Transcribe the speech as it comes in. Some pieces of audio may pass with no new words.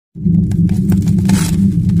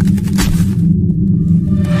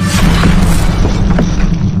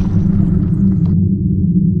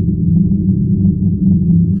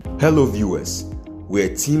Hello viewers, we're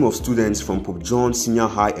a team of students from POJOSS Senior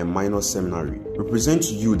High and Minor Seminary. We present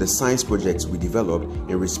to you the science project we developed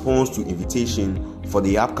in response to invitation for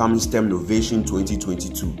the upcoming STEM Innovation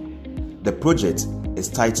 2022. The project is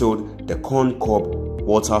titled the Corn Cob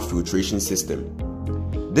Water Filtration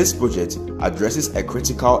System. This project addresses a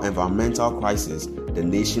critical environmental crisis the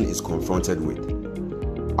nation is confronted with.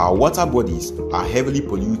 Our water bodies are heavily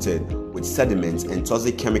polluted with sediments and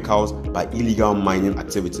toxic chemicals by illegal mining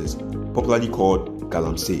activities, popularly called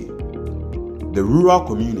galamsey. The rural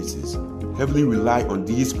communities heavily rely on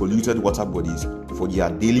these polluted water bodies for their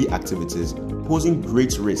daily activities, posing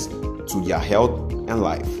great risk to their health and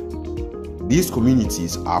life. These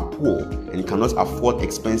communities are poor and cannot afford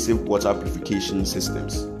expensive water purification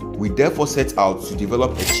systems. We therefore set out to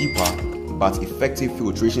develop a cheaper but effective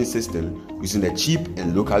filtration system using a cheap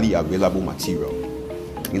and locally available material.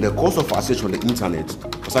 In the course of our search on the internet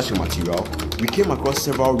for such a material, we came across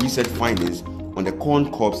several research findings on the corn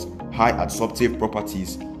cob's high adsorptive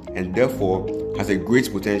properties and therefore has a great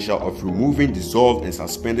potential of removing dissolved and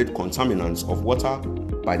suspended contaminants of water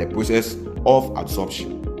by the process of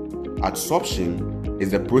adsorption. Adsorption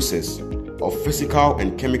is the process of physical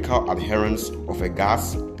and chemical adherence of a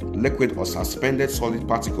gas, liquid or suspended solid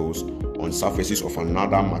particles on surfaces of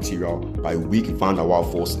another material by weak van der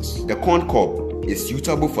Waals forces. The corn cob is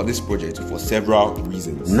suitable for this project for several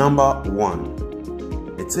reasons. Number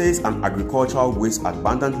 1. It is an agricultural waste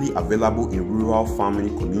abundantly available in rural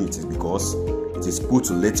farming communities because it is put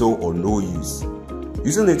to little or no use.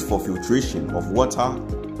 Using it for filtration of water,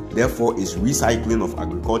 therefore, is recycling of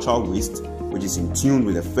agricultural waste, which is in tune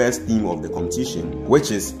with the first theme of the competition, which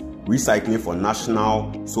is recycling for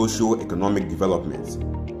national socio-economic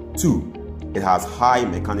development. 2. It has high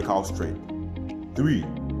mechanical strength. 3.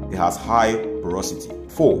 It has high porosity.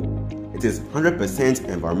 4. It is 100%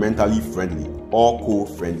 environmentally friendly or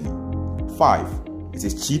co-friendly. 5. It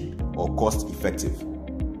is cheap or cost effective.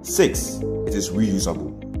 6. It is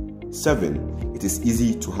reusable. 7. It is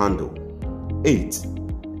easy to handle. 8.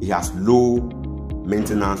 It has low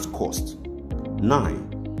maintenance cost.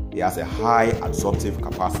 9. It has a high adsorptive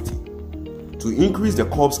capacity. To increase the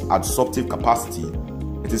cob's adsorptive capacity,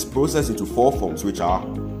 it is processed into 4 forms, which are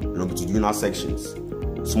longitudinal sections,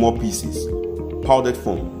 small pieces, powdered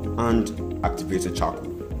form, and activated charcoal.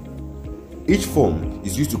 Each form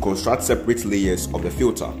is used to construct separate layers of the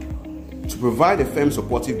filter. To provide a firm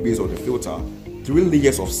supportive base of the filter, 3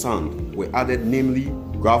 layers of sand were added, namely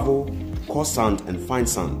gravel, coarse sand, and fine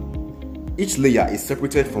sand. Each layer is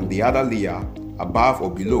separated from the other layer above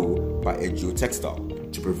or below by a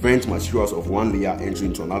geotextile to prevent materials of one layer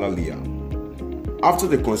entering into another layer. After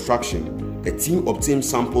the construction, the team obtained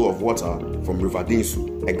sample of water from River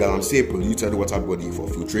Densu, a galamsey polluted water body, for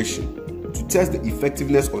filtration. To test the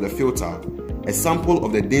effectiveness of the filter, a sample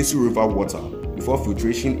of the Densu River water before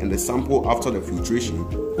filtration and the sample after the filtration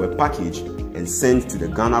were packaged and sent to the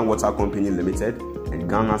Ghana Water Company Limited and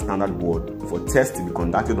Ghana Standard Board for tests to be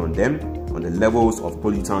conducted on them on the levels of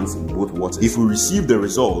pollutants in both waters. If we receive the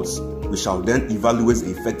results, we shall then evaluate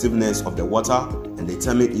the effectiveness of the water and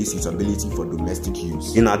determine its suitability for domestic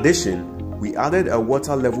use. In addition, we added a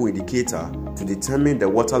water level indicator to determine the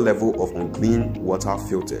water level of unclean water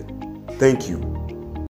filtered. Thank you.